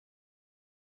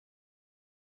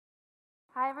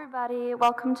Hi everybody,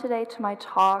 welcome today to my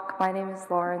talk. My name is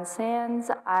Lauren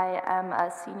Sands. I am a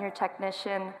senior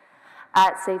technician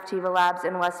at Sativa Labs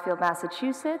in Westfield,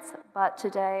 Massachusetts, but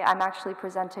today I'm actually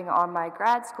presenting on my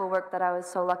grad school work that I was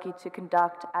so lucky to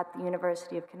conduct at the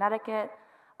University of Connecticut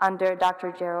under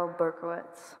Dr. Gerald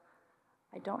Berkowitz.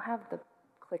 I don't have the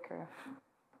clicker.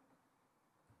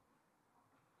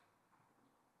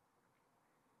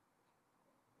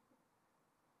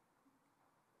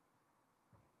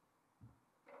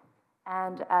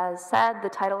 And as said, the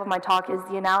title of my talk is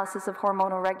The Analysis of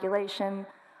Hormonal Regulation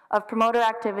of Promoter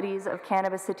Activities of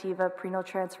Cannabis sativa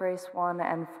Prenyltransferase 1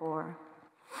 and 4.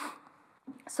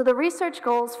 So the research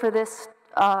goals for this,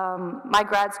 my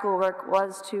grad school work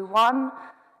was to, 1,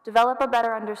 develop a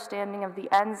better understanding of the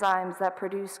enzymes that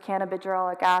produce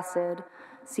cannabigerolic acid,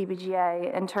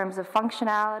 CBGA, in terms of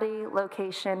functionality,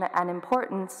 location, and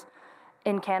importance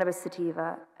in cannabis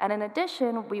sativa. And in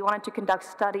addition, we wanted to conduct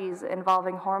studies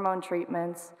involving hormone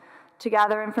treatments to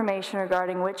gather information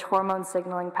regarding which hormone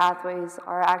signaling pathways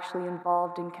are actually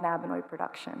involved in cannabinoid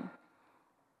production.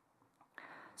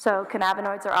 So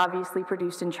cannabinoids are obviously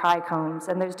produced in trichomes,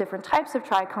 and there's different types of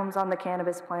trichomes on the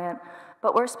cannabis plant,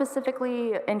 but we're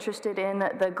specifically interested in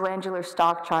the glandular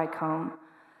stalk trichome.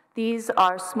 These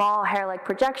are small hair-like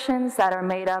projections that are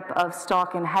made up of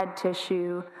stalk and head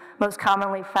tissue, most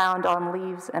commonly found on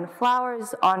leaves and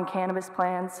flowers on cannabis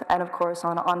plants, and of course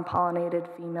on unpollinated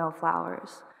female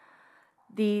flowers.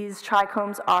 These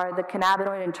trichomes are the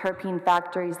cannabinoid and terpene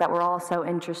factories that we're also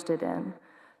interested in.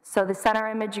 So the center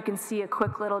image, you can see a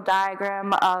quick little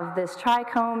diagram of this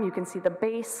trichome. You can see the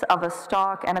base of a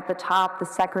stalk, and at the top, the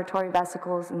secretory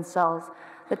vesicles and cells.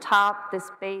 The top,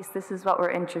 this base, this is what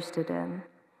we're interested in.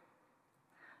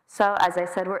 So as I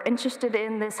said, we're interested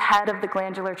in this head of the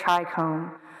glandular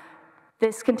trichome.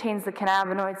 This contains the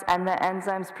cannabinoids and the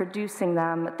enzymes producing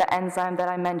them. The enzyme that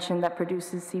I mentioned that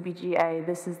produces CBGA,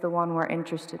 this is the one we're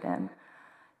interested in.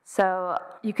 So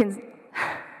you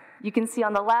can see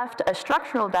on the left a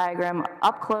structural diagram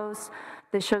up close.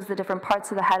 This shows the different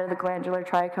parts of the head of the glandular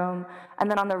trichome.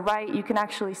 And then on the right, you can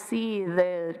actually see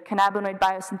the Cannabinoid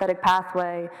Biosynthetic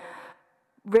Pathway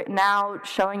written out,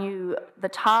 showing you the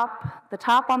top. The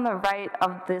top on the right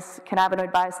of this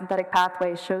Cannabinoid Biosynthetic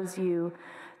Pathway shows you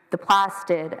the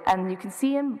plastid, and you can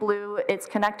see in blue, it's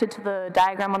connected to the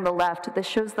diagram on the left. This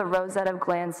shows the rosette of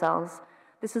gland cells.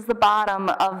 This is the bottom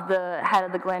of the head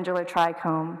of the glandular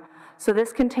trichome. So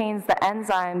this contains the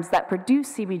enzymes that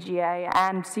produce CBGA,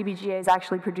 and CBGA is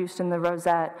actually produced in the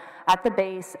rosette at the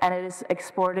base, and it is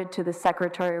exported to the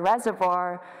secretory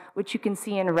reservoir, which you can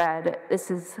see in red.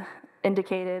 This is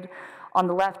indicated on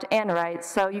the left and right.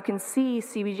 So you can see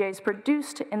CBGA is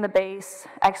produced in the base,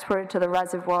 exported to the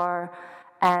reservoir,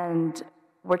 and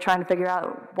we're trying to figure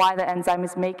out why the enzyme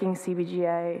is making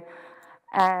CBGA.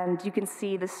 And you can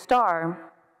see the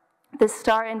star. This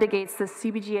star indicates the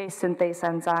CBGA synthase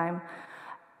enzyme.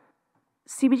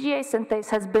 CBGA synthase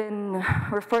has been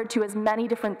referred to as many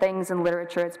different things in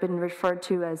literature. It's been referred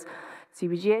to as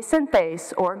CBGA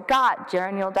synthase, or GOT,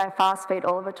 geranyl diphosphate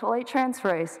olivetolate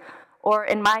transferase, or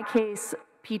in my case,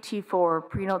 PT4,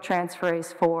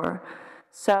 prenyltransferase 4.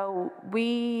 So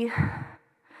we're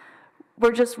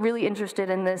just really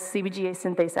interested in this CBGA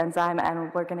synthase enzyme,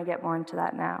 and we're going to get more into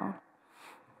that now.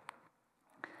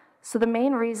 So the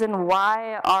main reason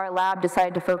why our lab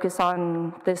decided to focus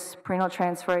on this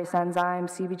prenyltransferase enzyme,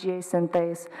 CBGA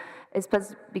synthase, is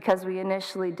because we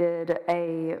initially did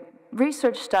a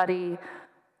research study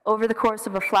over the course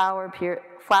of a flowering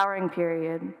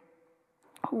period.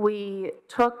 We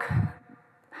took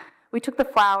the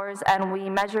flowers and we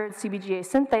measured CBGA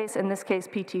synthase, in this case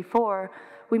PT4.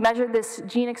 We measured this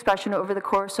gene expression over the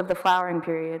course of the flowering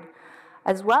period,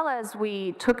 as well as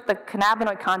we took the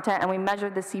cannabinoid content and we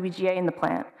measured the CBGA in the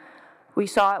plant. We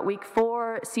saw at week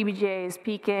 4, CBGA is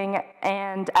peaking,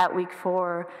 and at week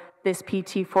 4, this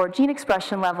PT4 gene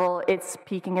expression level, it's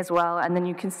peaking as well, and then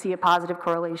you can see a positive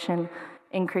correlation,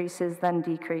 increases, then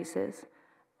decreases.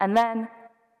 And then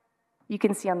you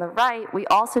can see on the right, we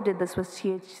also did this with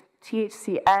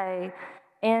THCA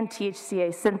and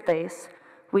THCA synthase.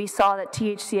 We saw that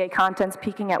THCA content's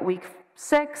peaking at week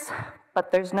 6,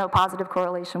 but there's no positive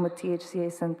correlation with THCA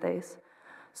synthase.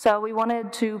 So we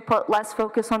wanted to put less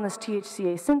focus on this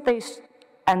THCA synthase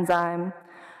enzyme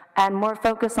and more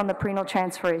focus on the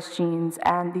prenyltransferase genes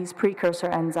and these precursor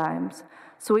enzymes.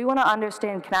 So we want to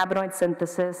understand cannabinoid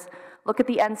synthesis, look at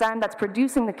the enzyme that's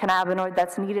producing the cannabinoid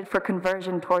that's needed for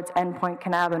conversion towards endpoint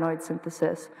cannabinoid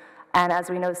synthesis. And as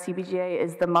we know, CBGA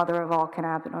is the mother of all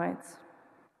cannabinoids.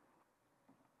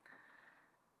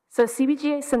 So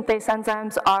CBGA synthase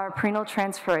enzymes are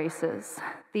prenyltransferases.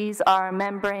 These are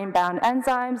membrane-bound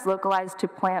enzymes localized to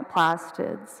plant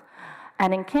plastids.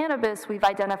 And in cannabis, we've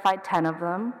identified 10 of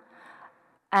them.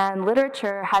 And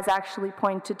literature has actually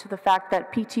pointed to the fact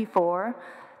that PT4,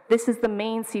 this is the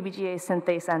main CBGA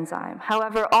synthase enzyme.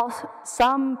 However,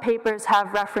 some papers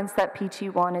have referenced that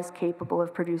PT1 is capable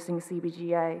of producing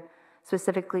CBGA,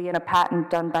 specifically in a patent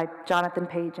done by Jonathan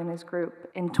Page and his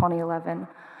group in 2011.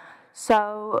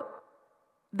 So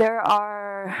there's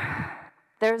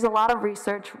a lot of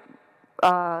research,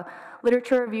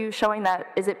 literature review showing that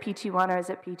is it PT1 or is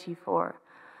it PT4?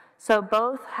 So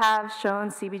both have shown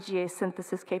CBGA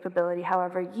synthesis capability.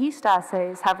 However, yeast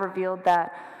assays have revealed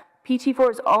that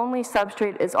PT4's only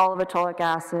substrate is olivotolic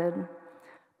acid,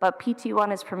 but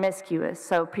PT1 is promiscuous.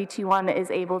 So PT1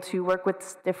 is able to work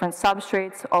with different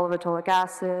substrates, olivotolic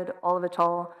acid,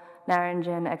 olivotol,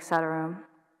 naringin, etc.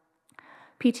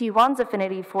 PT1's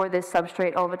affinity for this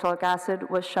substrate, olivotolic acid,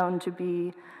 was shown to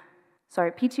be,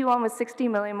 PT1 was 60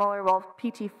 millimolar, while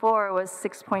PT4 was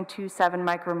 6.27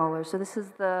 micromolar. So this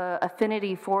is the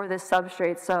affinity for this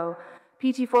substrate. So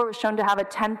PT4 was shown to have a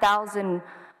 10,000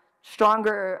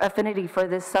 stronger affinity for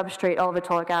this substrate,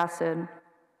 olivotolic acid.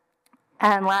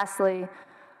 And lastly,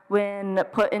 when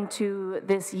put into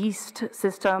this yeast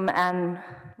system, and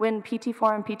when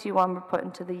PT4 and PT1 were put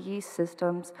into the yeast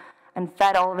systems and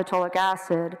fed olivotolic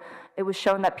acid, it was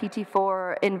shown that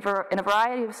PT4, in a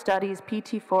variety of studies,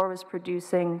 PT4 was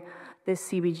producing this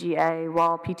CBGA,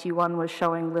 while PT1 was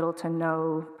showing little to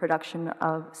no production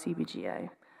of CBGA.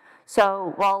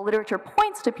 So while literature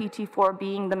points to PT4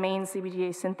 being the main CBGA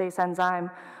synthase enzyme,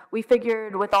 we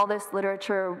figured with all this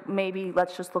literature, maybe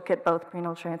let's just look at both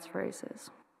prenyltransferases.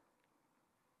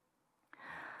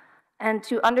 And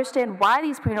to understand why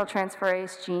these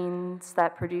prenyltransferase genes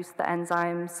that produce the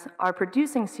enzymes are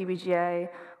producing CBGA,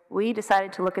 we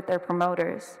decided to look at their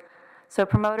promoters. So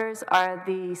promoters are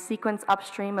the sequence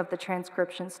upstream of the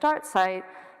transcription start site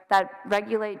that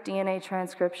regulate DNA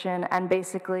transcription and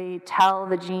basically tell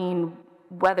the gene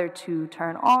whether to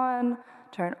turn on,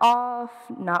 turn off,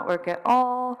 not work at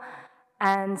all.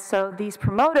 And so these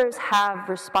promoters have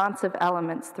responsive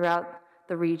elements throughout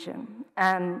the region.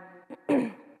 And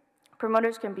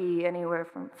promoters can be anywhere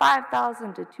from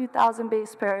 5,000 to 2,000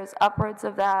 base pairs, upwards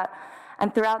of that.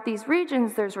 And throughout these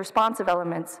regions, there's responsive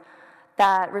elements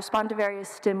that respond to various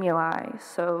stimuli.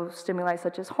 So stimuli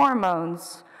such as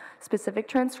hormones, specific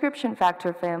transcription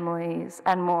factor families,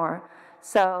 and more.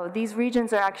 So these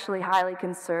regions are actually highly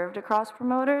conserved across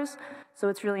promoters. So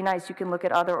it's really nice. You can look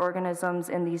at other organisms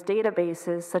in these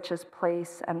databases, such as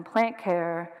place and plant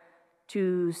care,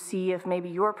 to see if maybe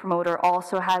your promoter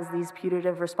also has these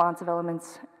putative responsive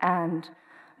elements, and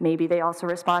maybe they also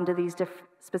respond to these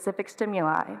specific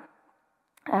stimuli.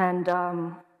 And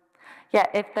yeah,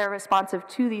 if they're responsive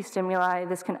to these stimuli,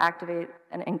 this can activate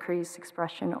and increase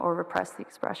expression or repress the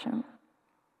expression.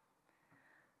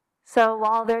 So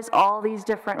while there's all these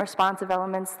different responsive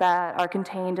elements that are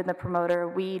contained in the promoter,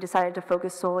 we decided to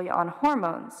focus solely on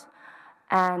hormones.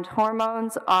 And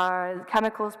hormones are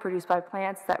chemicals produced by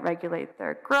plants that regulate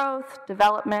their growth,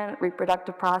 development,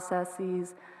 reproductive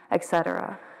processes,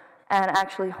 etc. And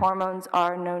actually, hormones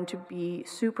are known to be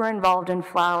super involved in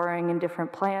flowering in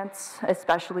different plants,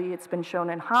 especially it's been shown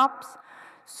in hops.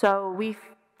 So we've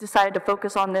decided to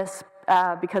focus on this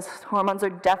because hormones are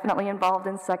definitely involved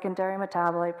in secondary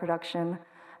metabolite production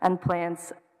and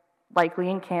plants, likely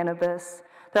in cannabis.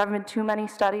 There haven't been too many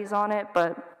studies on it,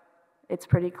 but it's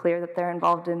pretty clear that they're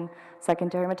involved in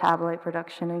secondary metabolite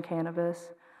production in cannabis.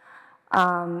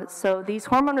 So these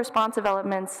hormone-responsive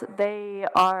elements, they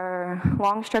are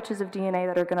long stretches of DNA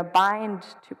that are going to bind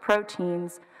to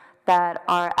proteins that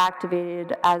are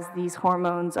activated as these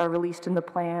hormones are released in the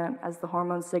plant, as the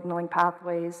hormone signaling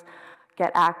pathways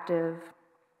get active.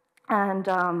 And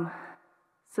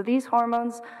so these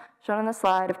hormones shown on the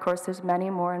slide, of course, there's many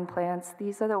more in plants.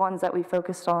 These are the ones that we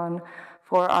focused on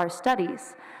for our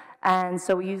studies. And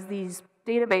so we use these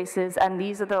databases, and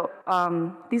these are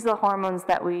the hormones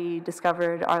that we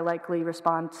discovered are likely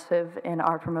responsive in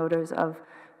our promoters of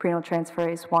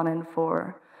prenyltransferase 1 and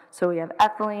 4. So we have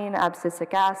ethylene,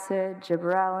 abscisic acid,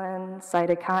 gibberellin,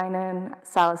 cytokinin,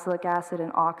 salicylic acid,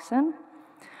 and auxin.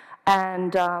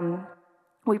 And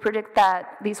we predict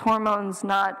that these hormones,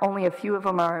 not only a few of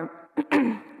them are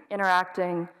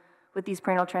interacting with these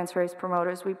prenyltransferase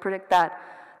promoters, we predict that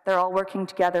they're all working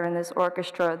together in this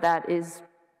orchestra that is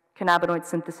cannabinoid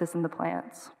synthesis in the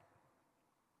plants.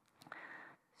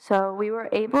 So we were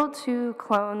able to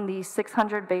clone the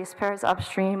 600 base pairs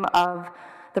upstream of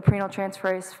the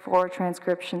prenyltransferase 4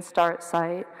 transcription start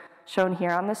site, shown here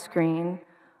on the screen.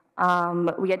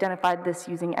 We identified this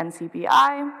using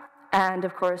NCBI, and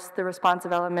of course the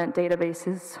responsive element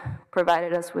databases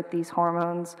provided us with these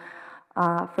hormones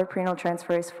for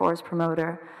prenyltransferase 4's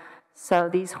promoter. So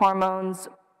these hormones,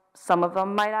 some of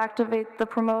them might activate the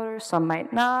promoter, some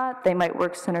might not. They might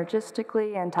work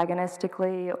synergistically,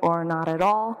 antagonistically, or not at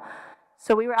all.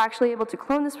 So we were actually able to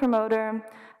clone this promoter,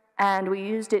 and we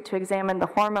used it to examine the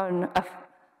hormone.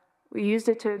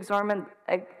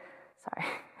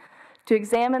 To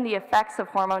examine the effects of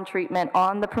hormone treatment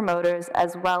on the promoters,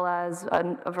 as well as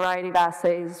a variety of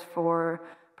assays for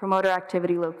promoter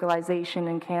activity localization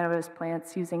in cannabis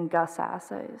plants using GUS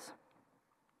assays.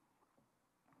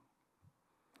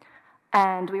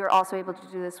 And we were also able to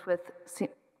do this with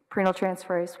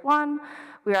prenyltransferase 1.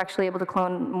 We were actually able to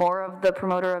clone more of the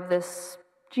promoter of this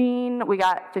gene. We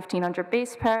got 1,500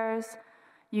 base pairs.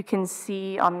 You can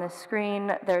see on this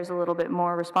screen there's a little bit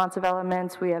more responsive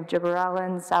elements. We have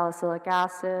gibberellin, salicylic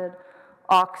acid,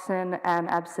 auxin, and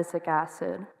abscisic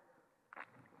acid.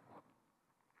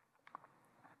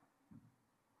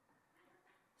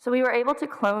 So we were able to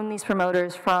clone these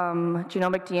promoters from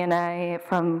genomic DNA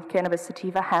from Cannabis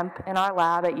sativa hemp in our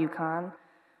lab at UConn.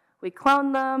 We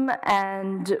cloned them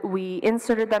and we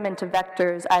inserted them into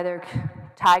vectors either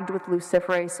tagged with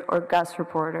luciferase or GUS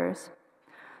reporters.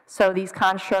 So these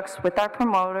constructs with our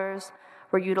promoters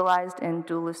were utilized in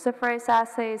dual luciferase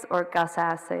assays or GUS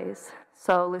assays.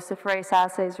 So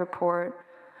luciferase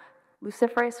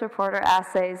reporter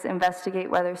assays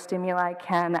investigate whether stimuli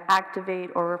can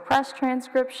activate or repress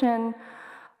transcription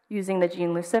using the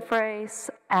gene luciferase,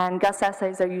 and GUS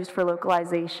assays are used for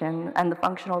localization, and the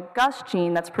functional GUS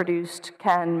gene that's produced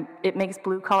it makes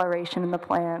blue coloration in the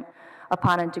plant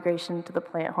upon integration to the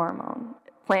plant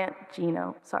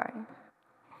genome.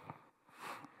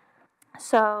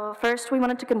 So first we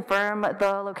wanted to confirm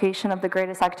the location of the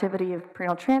greatest activity of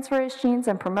prenyltransferase genes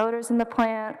and promoters in the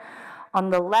plant. On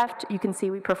the left, you can see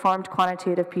we performed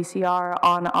quantitative PCR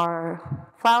on our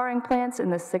flowering plants in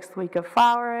the 6th week of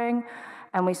flowering,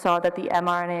 and we saw that the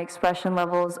mRNA expression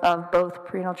levels of both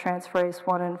prenyltransferase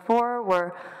 1 and 4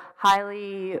 were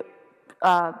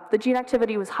the gene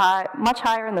activity was much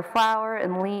higher in the flower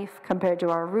and leaf compared to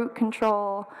our root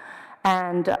control.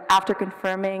 And after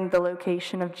confirming the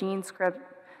location of gene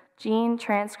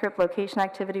transcript location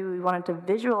activity, we wanted to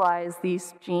visualize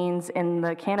these genes in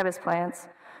the cannabis plants.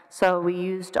 So we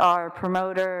used our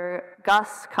promoter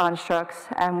GUS constructs,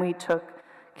 and we took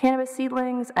cannabis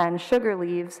seedlings and sugar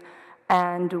leaves,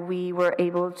 and we were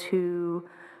able to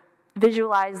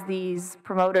visualize these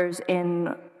promoters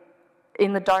in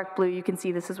the dark blue. You can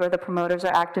see this is where the promoters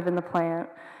are active in the plant.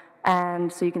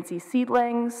 And so you can see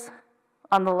seedlings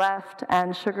on the left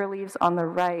and sugar leaves on the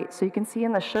right. So you can see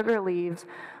in the sugar leaves,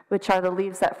 which are the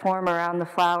leaves that form around the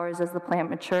flowers as the plant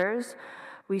matures,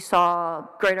 we saw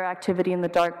greater activity in the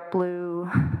dark blue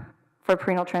for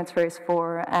prenyltransferase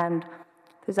 4, and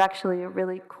there's actually a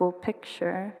really cool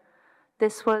picture.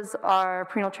 This was our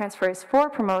prenyltransferase 4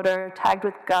 promoter tagged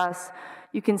with GUS.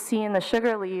 You can see in the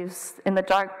sugar leaves, in the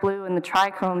dark blue, in the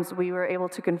trichomes, we were able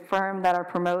to confirm that our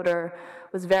promoter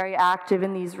was very active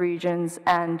in these regions,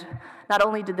 and not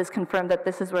only did this confirm that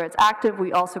this is where it's active,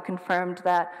 we also confirmed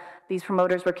that these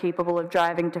promoters were capable of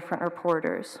driving different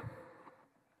reporters.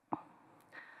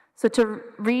 So to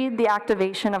read the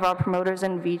activation of our promoters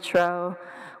in vitro,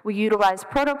 we utilize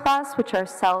protoplasts, which are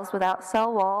cells without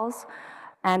cell walls,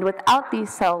 and without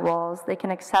these cell walls, they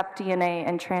can accept DNA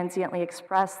and transiently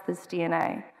express this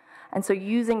DNA. And so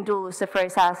using dual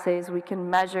luciferase assays, we can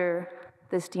measure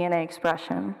this DNA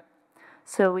expression.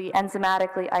 So we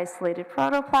enzymatically isolated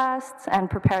protoplasts and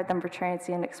prepared them for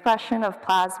transient expression of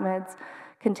plasmids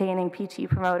containing PT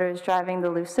promoters driving the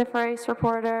luciferase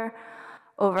reporter.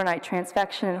 Overnight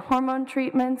transfection and hormone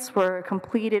treatments were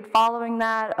completed following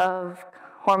that of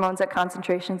hormones at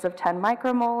concentrations of 10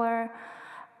 micromolar.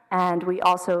 And we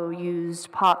also used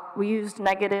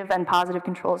negative and positive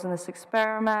controls in this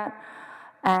experiment.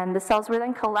 And the cells were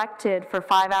then collected for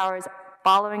 5 hours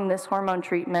following this hormone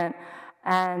treatment.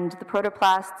 And the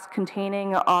protoplasts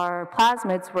containing our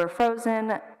plasmids were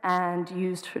frozen and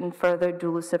used in further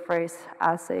dual luciferase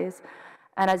assays.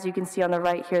 And as you can see on the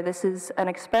right here, this is an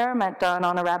experiment done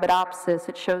on Arabidopsis.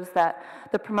 It shows that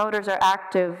the promoters are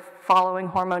active following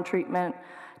hormone treatment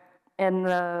in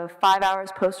the 5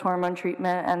 hours post-hormone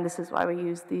treatment, and this is why we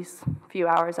use these few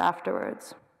hours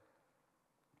afterwards.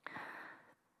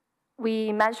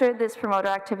 We measured this promoter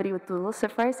activity with dual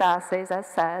luciferase assays, as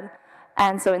said,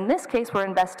 and so in this case, we're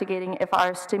investigating if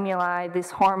our stimuli,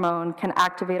 this hormone, can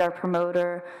activate our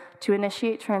promoter to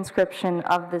initiate transcription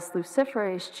of this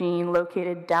luciferase gene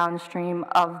located downstream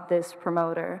of this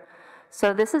promoter.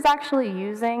 So this is actually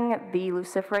using the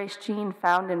luciferase gene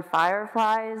found in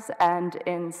fireflies and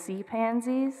in sea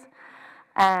pansies.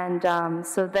 And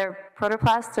so their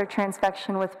protoplasts are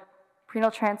transfection with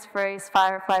prenyltransferase,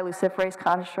 firefly, luciferase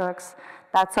constructs.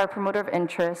 That's our promoter of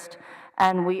interest.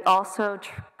 And we also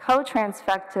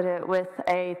co-transfected it with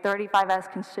a 35S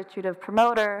constitutive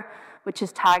promoter, which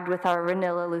is tagged with our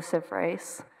vanilla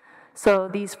luciferase. So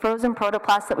these frozen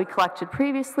protoplasts that we collected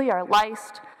previously are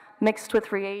lysed, mixed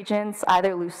with reagents,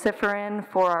 either luciferin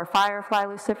for our firefly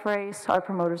luciferase, our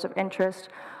promoters of interest,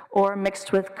 or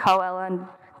mixed with coella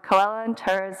and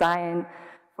terazion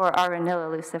for our vanilla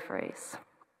luciferase.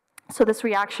 So this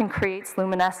reaction creates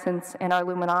luminescence in our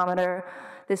luminometer.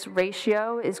 This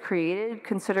ratio is created,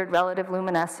 considered relative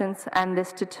luminescence, and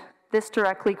this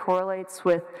directly correlates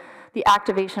with the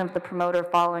activation of the promoter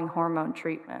following hormone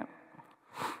treatment.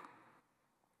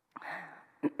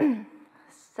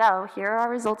 So here are our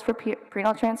results for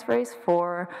prenyltransferase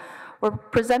 4. We're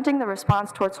presenting the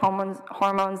response towards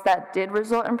hormones that did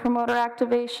result in promoter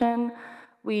activation.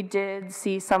 We did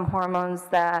see some hormones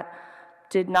that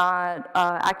did not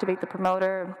activate the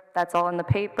promoter. That's all in the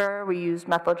paper. We used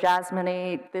methyl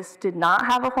jasmonate. This did not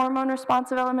have a hormone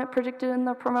responsive element predicted in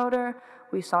the promoter.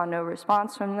 We saw no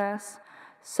response from this.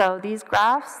 So these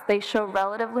graphs, they show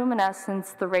relative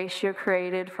luminescence, the ratio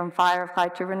created from firefly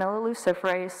to vanilla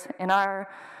luciferase in our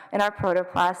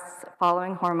protoplasts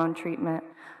following hormone treatment.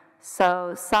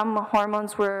 So some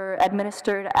hormones were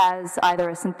administered as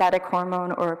either a synthetic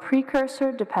hormone or a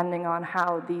precursor, depending on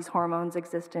how these hormones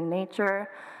exist in nature.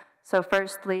 So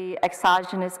firstly,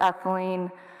 exogenous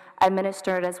ethylene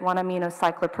administered as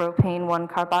 1-aminocyclopropane,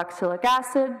 1-carboxylic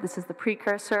acid. This is the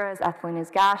precursor, as ethylene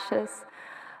is gaseous.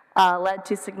 Led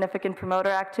to significant promoter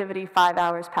activity 5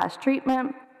 hours past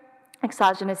treatment.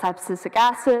 Exogenous abscisic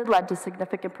acid led to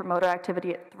significant promoter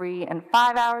activity at 3 and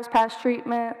 5 hours past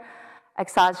treatment.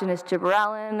 Exogenous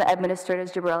gibberellin, administered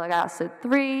as gibberellic acid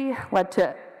 3, led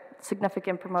to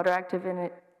significant promoter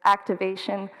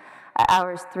activation at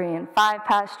hours 3 and 5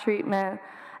 past treatment.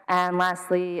 And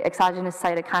lastly, exogenous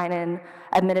cytokinin,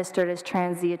 administered as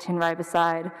transzeatin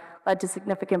riboside, led to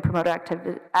significant promoter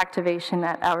activation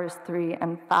at hours 3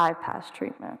 and 5 past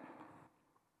treatment.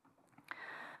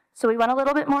 So we went a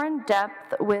little bit more in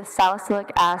depth with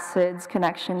salicylic acid's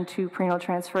connection to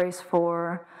prenyltransferase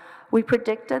 4. We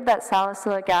predicted that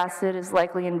salicylic acid is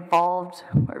likely involved,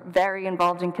 or very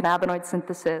involved in cannabinoid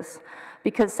synthesis,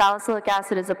 because salicylic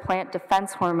acid is a plant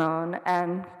defense hormone,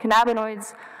 and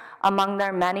cannabinoids, among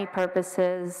their many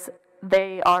purposes,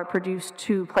 they are produced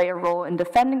to play a role in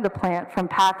defending the plant from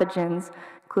pathogens,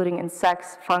 including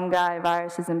insects, fungi,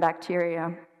 viruses, and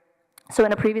bacteria. So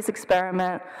in a previous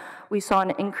experiment, we saw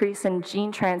an increase in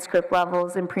gene transcript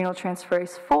levels in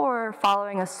prenyltransferase 4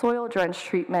 following a soil-drenched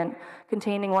treatment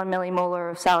containing 1 millimolar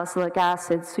of salicylic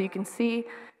acid. So you can see,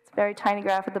 it's a very tiny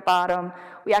graph at the bottom,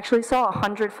 we actually saw a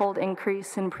 100-fold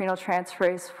increase in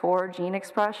prenyltransferase 4 gene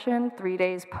expression 3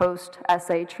 days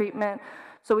post-assay treatment.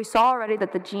 So we saw already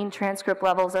that the gene transcript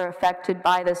levels are affected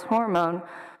by this hormone.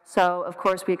 So of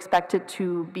course we expect it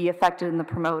to be affected in the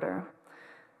promoter.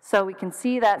 So we can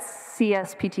see that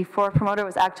CsPT4 promoter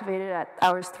was activated at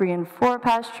hours 3 and 4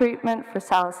 past treatment for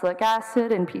salicylic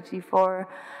acid and PT4.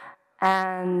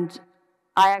 And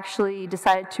I actually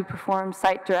decided to perform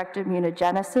site-directed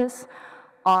immunogenesis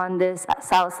on this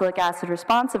salicylic acid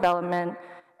responsive element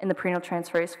in the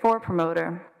prenyltransferase 4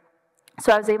 promoter.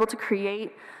 So I was able to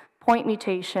create point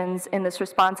mutations in this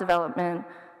responsive element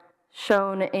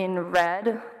shown in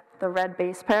red. The red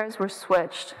base pairs were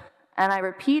switched. And I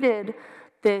repeated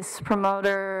this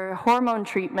promoter hormone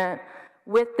treatment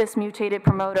with this mutated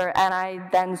promoter, and I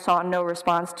then saw no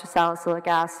response to salicylic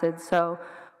acid. So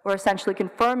we're essentially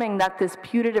confirming that this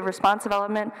putative responsive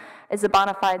element is a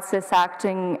bona fide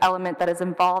cis-acting element that is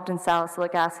involved in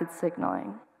salicylic acid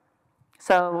signaling.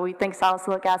 So we think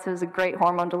salicylic acid is a great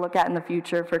hormone to look at in the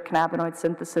future for cannabinoid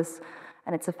synthesis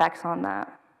and its effects on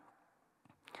that.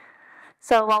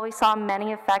 So while we saw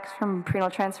many effects from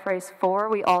prenyltransferase 4,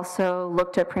 we also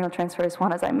looked at prenyltransferase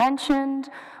 1, as I mentioned.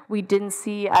 We didn't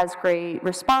see as great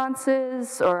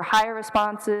responses or higher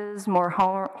responses, more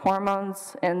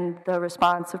hormones in the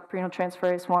response of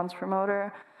prenyltransferase 1's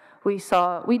promoter. We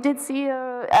did see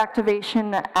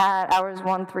activation at hours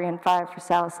 1, 3, and 5 for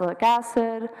salicylic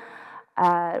acid,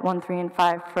 at 1, 3, and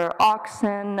 5 for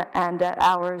auxin, and at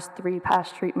hours 3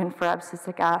 past treatment for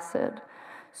abscisic acid.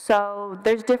 So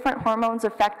there's different hormones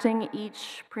affecting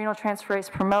each prenyltransferase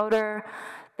promoter.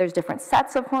 There's different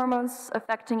sets of hormones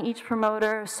affecting each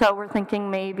promoter. So we're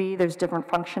thinking maybe there's different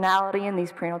functionality in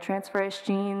these prenyltransferase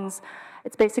genes.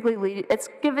 It's basically, it's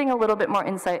giving a little bit more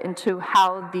insight into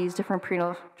how these different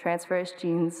prenyltransferase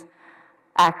genes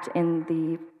act in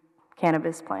the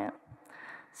cannabis plant.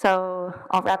 So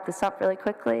I'll wrap this up really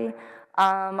quickly.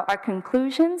 Our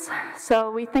conclusions.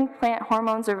 So we think plant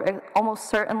hormones are almost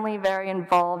certainly very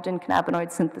involved in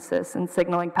cannabinoid synthesis and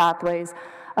signaling pathways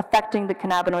affecting the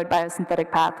cannabinoid biosynthetic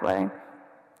pathway.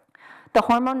 The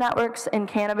hormone networks in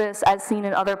cannabis, as seen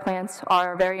in other plants,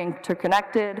 are very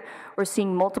interconnected. We're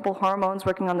seeing multiple hormones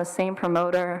working on the same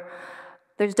promoter.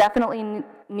 There's definitely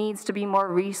needs to be more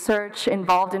research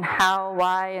involved in how,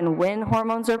 why, and when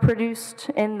hormones are produced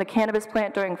in the cannabis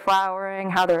plant during flowering,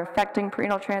 how they're affecting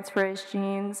prenyltransferase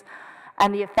genes,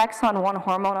 and the effects on one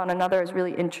hormone on another is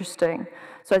really interesting.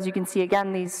 So as you can see,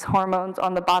 again, these hormones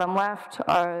on the bottom left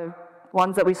are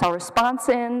ones that we saw response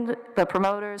in, the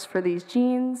promoters for these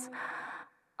genes.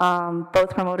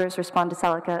 Both promoters respond to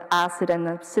salicylic acid and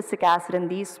the citric acid, and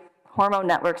these hormone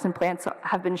networks in plants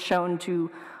have been shown to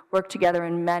work together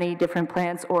in many different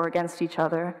plants or against each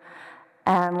other.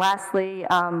 And lastly,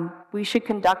 we should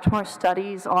conduct more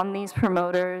studies on these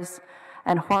promoters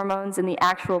and hormones in the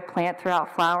actual plant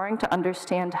throughout flowering to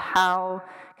understand how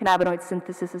cannabinoid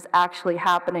synthesis is actually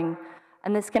happening.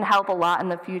 And this can help a lot in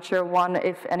the future, one,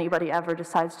 if anybody ever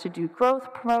decides to do growth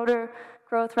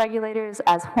regulators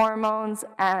as hormones,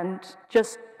 and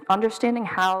just understanding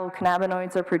how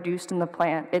cannabinoids are produced in the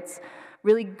plant. It's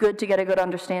really good to get a good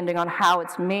understanding on how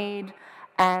it's made,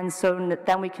 and so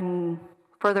then we can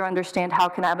further understand how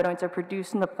cannabinoids are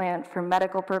produced in the plant for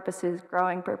medical purposes,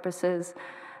 growing purposes,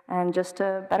 and just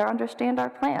to better understand our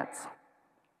plants.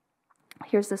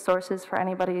 Here's the sources for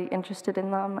anybody interested in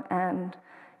them, and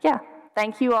yeah,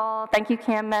 thank you all. Thank you,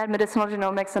 CannMed, Medicinal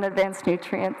Genomics, and Advanced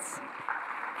Nutrients.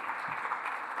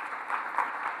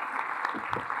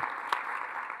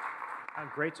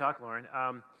 Great talk, Lauren.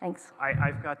 Thanks.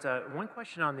 I've got one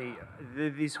question on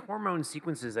these hormone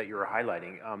sequences that you were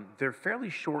highlighting. They're fairly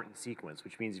short in sequence,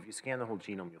 which means if you scan the whole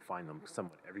genome, you'll find them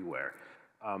somewhat everywhere.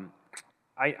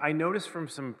 I noticed from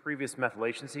some previous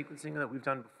methylation sequencing that we've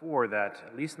done before that,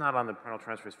 at least not on the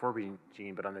prenyltransferase 4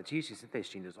 gene, but on the THC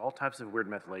synthase gene, there's all types of weird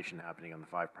methylation happening on the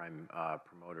 5'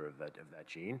 promoter of that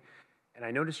gene. And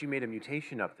I noticed you made a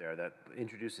mutation up there that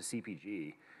introduced a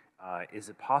CPG. Is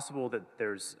it possible that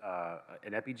there's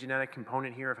an epigenetic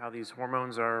component here of how these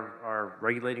hormones are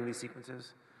regulating these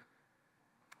sequences?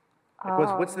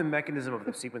 Like what's the mechanism of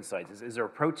the sequence sites? Is there a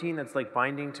protein that's like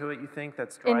binding to it, you think,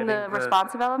 that's driving in the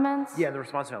responsive elements? Yeah, the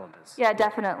responsive elements. Yeah,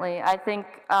 definitely. I think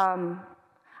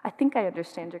I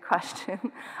understand your question.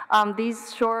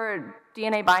 These short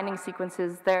DNA binding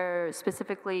sequences, they're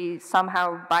specifically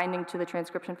somehow binding to the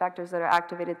transcription factors that are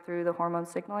activated through the hormone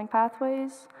signaling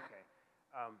pathways.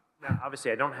 Now,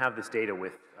 obviously, I don't have this data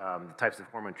with the types of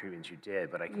hormone treatments you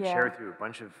did, but I can share through a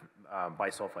bunch of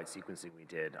bisulfite sequencing we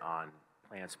did on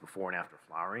plants before and after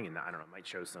flowering, and I don't know, it might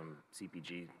show some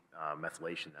CPG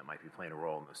methylation that might be playing a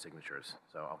role in those signatures.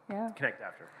 So I'll connect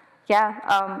after. Yeah,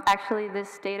 actually,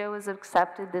 this data was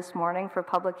accepted this morning for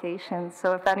publication,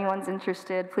 so if anyone's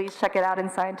interested, please check it out in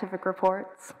Scientific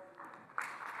Reports.